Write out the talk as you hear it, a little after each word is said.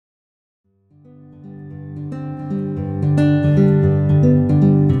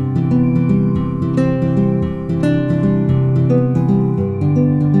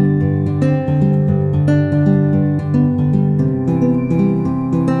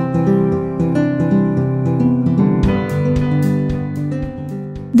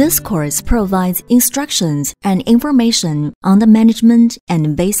This course provides instructions and information on the management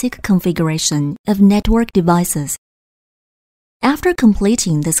and basic configuration of network devices. After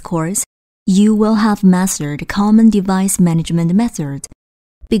completing this course, you will have mastered common device management methods,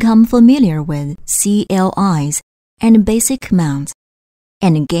 become familiar with CLIs and basic commands,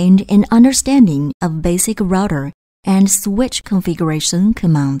 and gained an understanding of basic router and switch configuration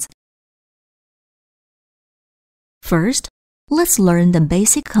commands. First, let's learn the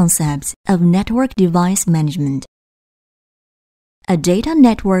basic concepts of network device management. A data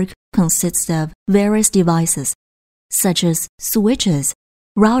network consists of various devices, such as switches,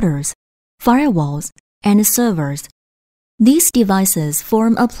 routers, firewalls, and servers. These devices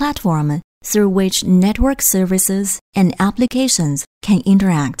form a platform through which network services and applications can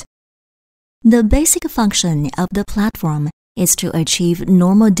interact. The basic function of the platform is to achieve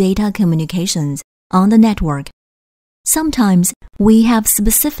normal data communications on the network. Sometimes we have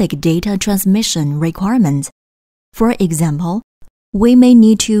specific data transmission requirements. For example, we may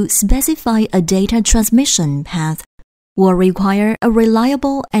need to specify a data transmission path or require a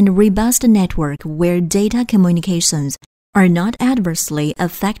reliable and robust network where data communications are not adversely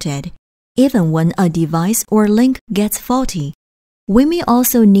affected, even when a device or link gets faulty. We may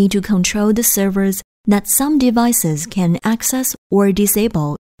also need to control the servers that some devices can access or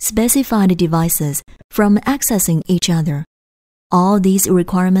disable specified devices from accessing each other. All these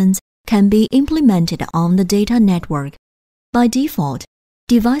requirements can be implemented on the data network. By default,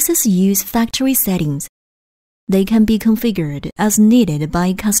 devices use factory settings. They can be configured as needed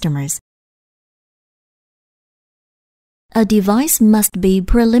by customers. A device must be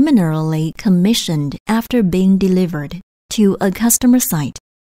preliminarily commissioned after being delivered to a customer site.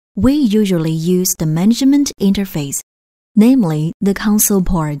 We usually use the management interface, namely the console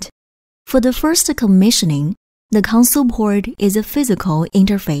port. For the first commissioning, the console port is a physical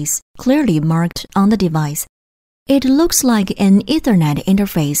interface clearly marked on the device. It looks like an Ethernet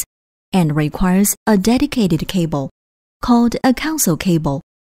interface and requires a dedicated cable, called a console cable,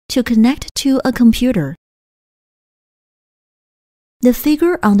 to connect to a computer. The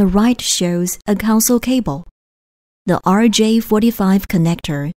figure on the right shows a console cable. The RJ45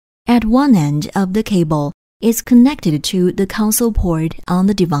 connector at one end of the cable is connected to the console port on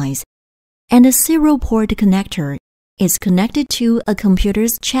the device, and a serial port connector is connected to a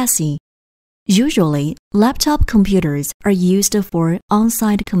computer's chassis. Usually, laptop computers are used for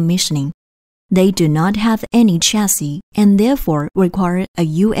on-site commissioning. They do not have any chassis and therefore require a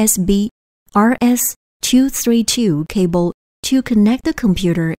USB RS-232 cable to connect the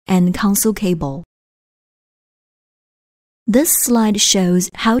computer and console cable. This slide shows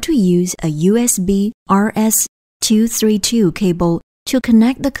how to use a USB RS-232 cable to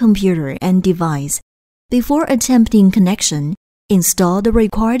connect the computer and device. Before attempting connection, install the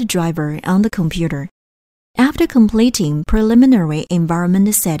required driver on the computer. After completing preliminary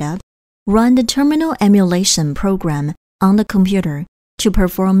environment setup, run the terminal emulation program on the computer to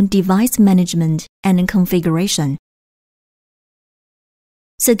perform device management and configuration.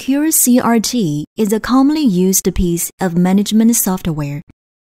 Secure CRT is a commonly used piece of management software.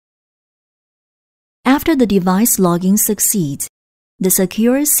 After the device login succeeds, the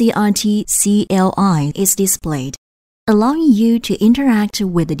Secure CRT CLI is displayed, allowing you to interact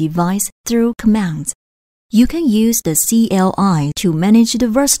with the device through commands. You can use the CLI to manage the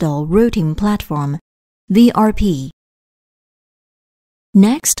Versatile Routing Platform, VRP.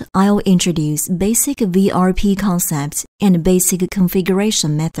 Next, I'll introduce basic VRP concepts and basic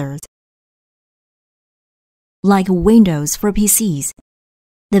configuration methods. Like Windows for PCs,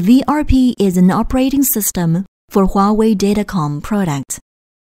 the VRP is an operating system for Huawei Datacom products.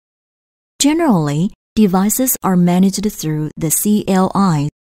 Generally, devices are managed through the CLI.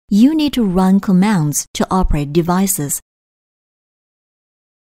 You need to run commands to operate devices.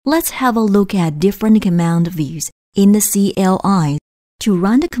 Let's have a look at different command views in the CLI. To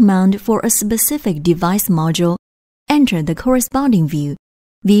run the command for a specific device module, enter the corresponding view.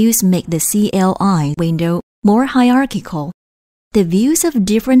 Views make the CLI window more hierarchical. The views of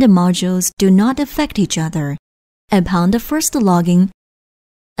different modules do not affect each other. Upon the first login,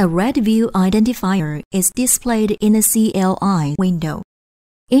 a red view identifier is displayed in the CLI window,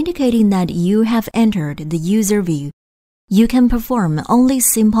 indicating that you have entered the user view. You can perform only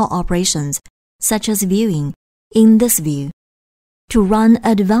simple operations, such as viewing, in this view. To run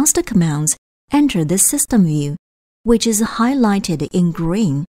advanced commands, enter the system view, which is highlighted in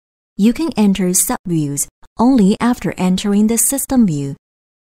green. You can enter subviews only after entering the system view.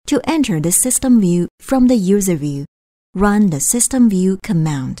 To enter the system view from the user view, run the system view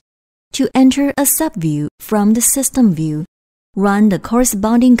command. To enter a subview from the system view, run the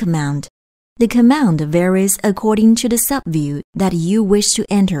corresponding command. The command varies according to the subview that you wish to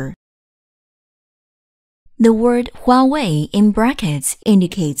enter. The word Huawei in brackets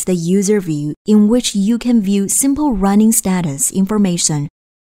indicates the user view in which you can view simple running status information.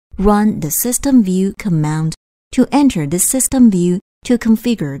 Run the system view command to enter the system view to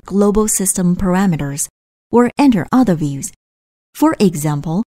configure global system parameters or enter other views. For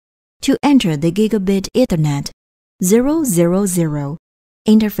example, to enter the Gigabit Ethernet 000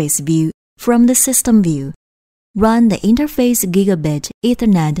 interface view from the system view, run the interface Gigabit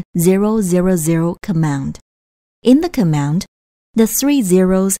Ethernet 000 command. In the command, the 3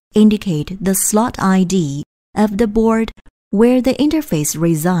 zeros indicate the slot ID of the board where the interface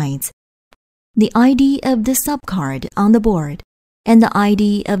resides, the ID of the subcard on the board, and the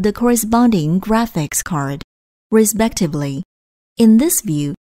ID of the corresponding graphics card, respectively. In this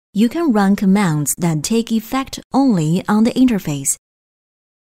view, you can run commands that take effect only on the interface.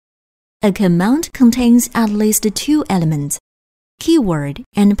 A command contains at least 2 elements, keyword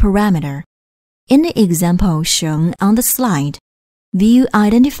and parameter. In the example shown on the slide, view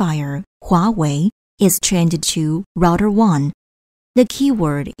identifier Huawei is changed to router 1. The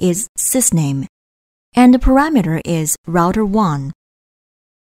keyword is sysname, and the parameter is router 1.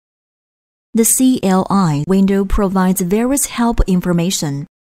 The CLI window provides various help information.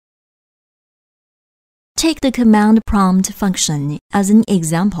 Take the command prompt function as an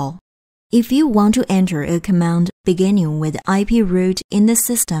example. If you want to enter a command beginning with IP root in the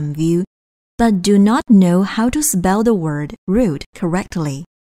system view, but do not know how to spell the word root correctly,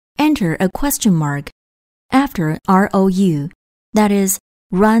 enter a question mark after ROU, that is,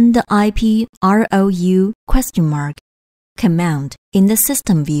 run the IP ROU question mark command in the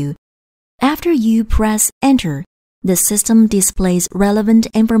system view. After you press enter, the system displays relevant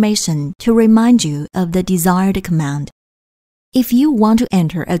information to remind you of the desired command. If you want to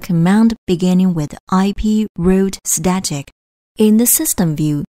enter a command beginning with IP root static in the system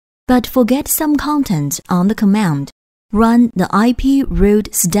view, but forget some content on the command, run the IP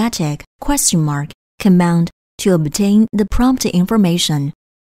root static question mark command to obtain the prompt information.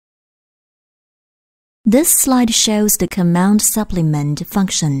 This slide shows the command supplement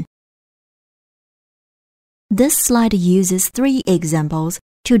function. This slide uses 3 examples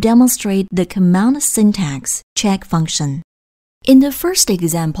to demonstrate the command syntax check function. In the first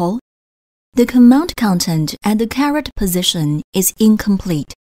example, the command content at the caret position is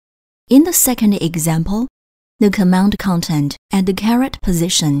incomplete. In the second example, the command content at the caret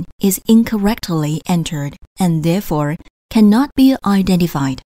position is incorrectly entered and therefore cannot be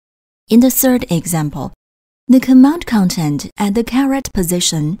identified. In the third example, the command content at the caret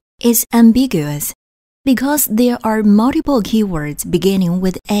position is ambiguous because there are multiple keywords beginning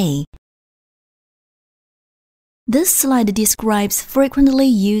with A. This slide describes frequently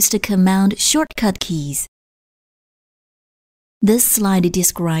used command shortcut keys. This slide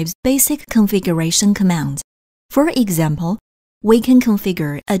describes basic configuration commands. For example, we can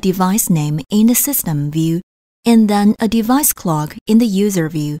configure a device name in the system view and then a device clock in the user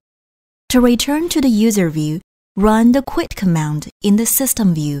view. To return to the user view, run the quit command in the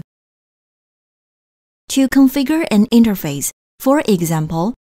system view. To configure an interface, for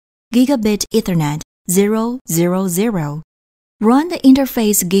example, Gigabit Ethernet 000, run the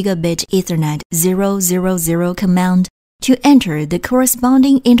interface Gigabit Ethernet 000 command to enter the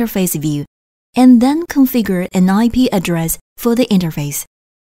corresponding interface view and then configure an IP address for the interface.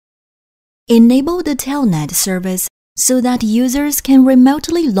 Enable the Telnet service so that users can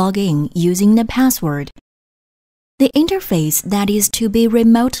remotely log in using the password. The interface that is to be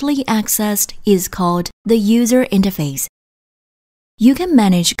remotely accessed is called the user interface. You can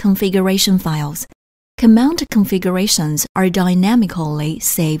manage configuration files. Command configurations are dynamically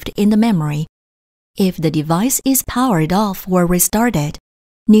saved in the memory. If the device is powered off or restarted,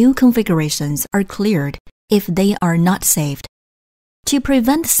 new configurations are cleared if they are not saved. To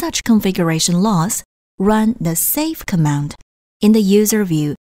prevent such configuration loss, run the save command in the user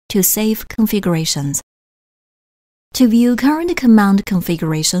view to save configurations. To view current command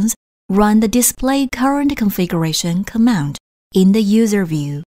configurations, run the display current configuration command in the user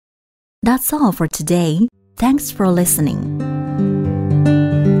view. That's all for today. Thanks for listening.